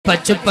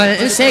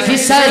بچپن سے ہی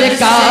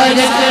سرکار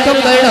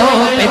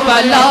ٹکڑوں پہ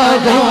پلا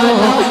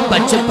ہوں،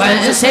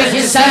 بچپن سے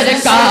ہی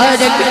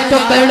سرکار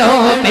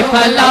ٹکڑوں پہ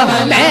پلا،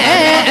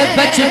 میں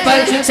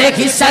بچپن سے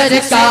ہی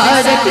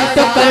سرکار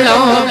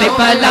ٹکڑوں پہ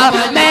پلا،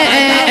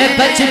 میں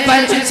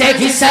بچپن سے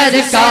ہی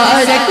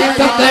سرکار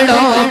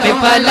ٹکڑوں پہ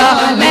پلا،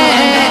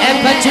 میں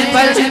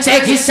بچپن سے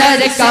ہی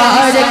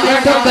سرکار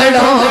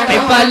ٹکڑوں پہ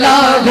پلا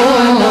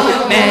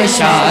ہوں، میں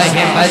شاہ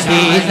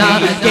مدینہ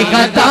کے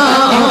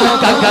گداؤں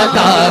کا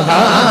گدا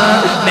ہاں،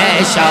 میں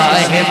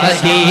شاہ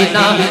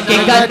مدینہ کے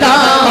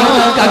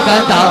گداؤں کا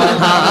گدا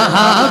ہاں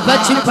ہاں،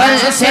 بچپن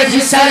سے ہی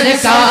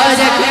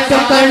سرکار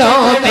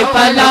ٹکڑوں پہ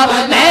پلا،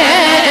 میں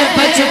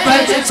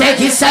بچپن سے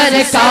ہی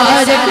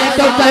سرکار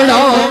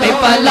ٹکڑوں پہ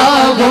پلا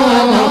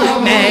ہوں،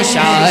 میں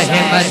شاہ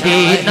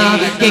مدینہ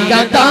کے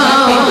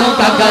گداؤں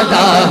کا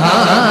گدا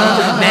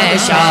ہاں، میں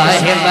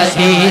شاہ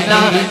مدینہ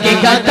کے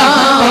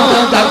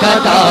گداؤں کا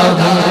گدا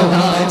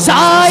ہوں،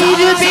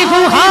 سائر بھی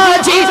ہوں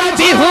حاجی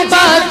بھی ہوں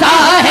بتا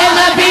ہے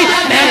نبی،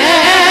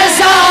 میں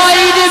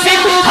سائر بھی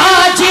ہوں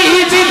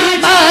حاجی بھی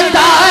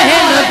بتا ہے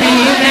نبی،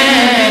 میں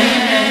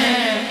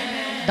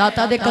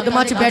داتا دے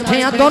قدمہ چ بیٹھے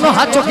ہیں دونوں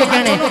ہاتھ چکے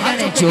کہنے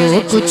جو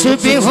کچھ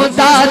بھی ہوں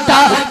داتا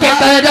کے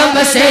کرم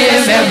سے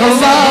میں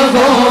ہوا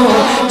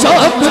ہوں، جو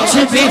کچھ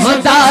بھی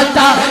ہوں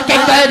داتا کے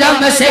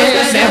کرم سے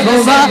میں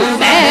ہوا،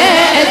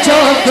 میں جو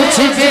کچھ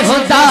بھی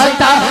ہوں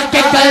داتا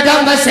کے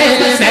کرم سے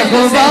میں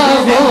ہوا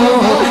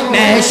ہوں،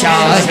 میں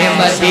شاہ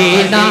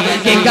مدینہ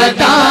کے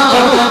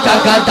گداؤں کا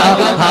گدا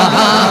ہاں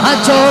ہاں،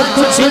 جو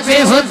کچھ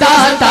بھی ہوں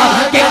داتا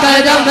کے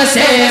کرم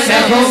سے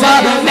میں ہوا،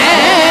 میں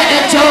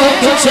جو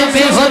کچھ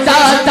بھی ہوں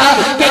داتا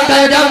کے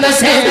کرم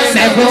سے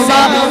میں ہوا،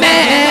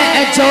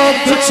 میں جو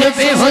کچھ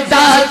بھی ہوں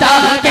داتا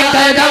کے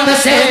کرم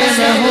سے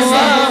میں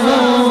ہوا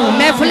ہوں،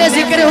 محفل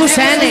ذکر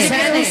حسین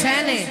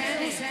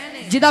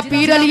جدہ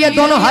پیر علی ہے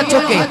دونوں ہاتھ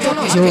چکے،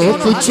 جو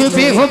کچھ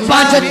بھی ہوں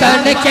پانچ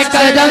تن کے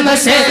کرم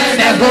سے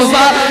میں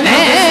ہوا،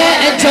 میں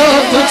جو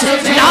کچھ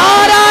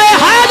نعرہ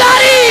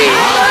حیدری،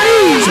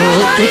 جو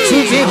کچھ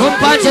بھی ہوں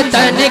پانچ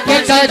تن کے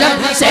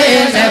کرم سے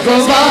میں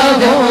ہوا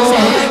ہوں،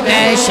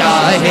 میں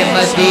شاہ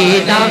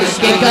مدینہ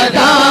کے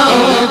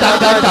گداؤں کا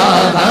گدا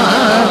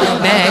ہاں،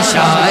 میں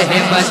شاہ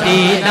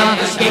مدینہ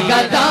کے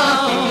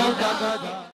گداؤں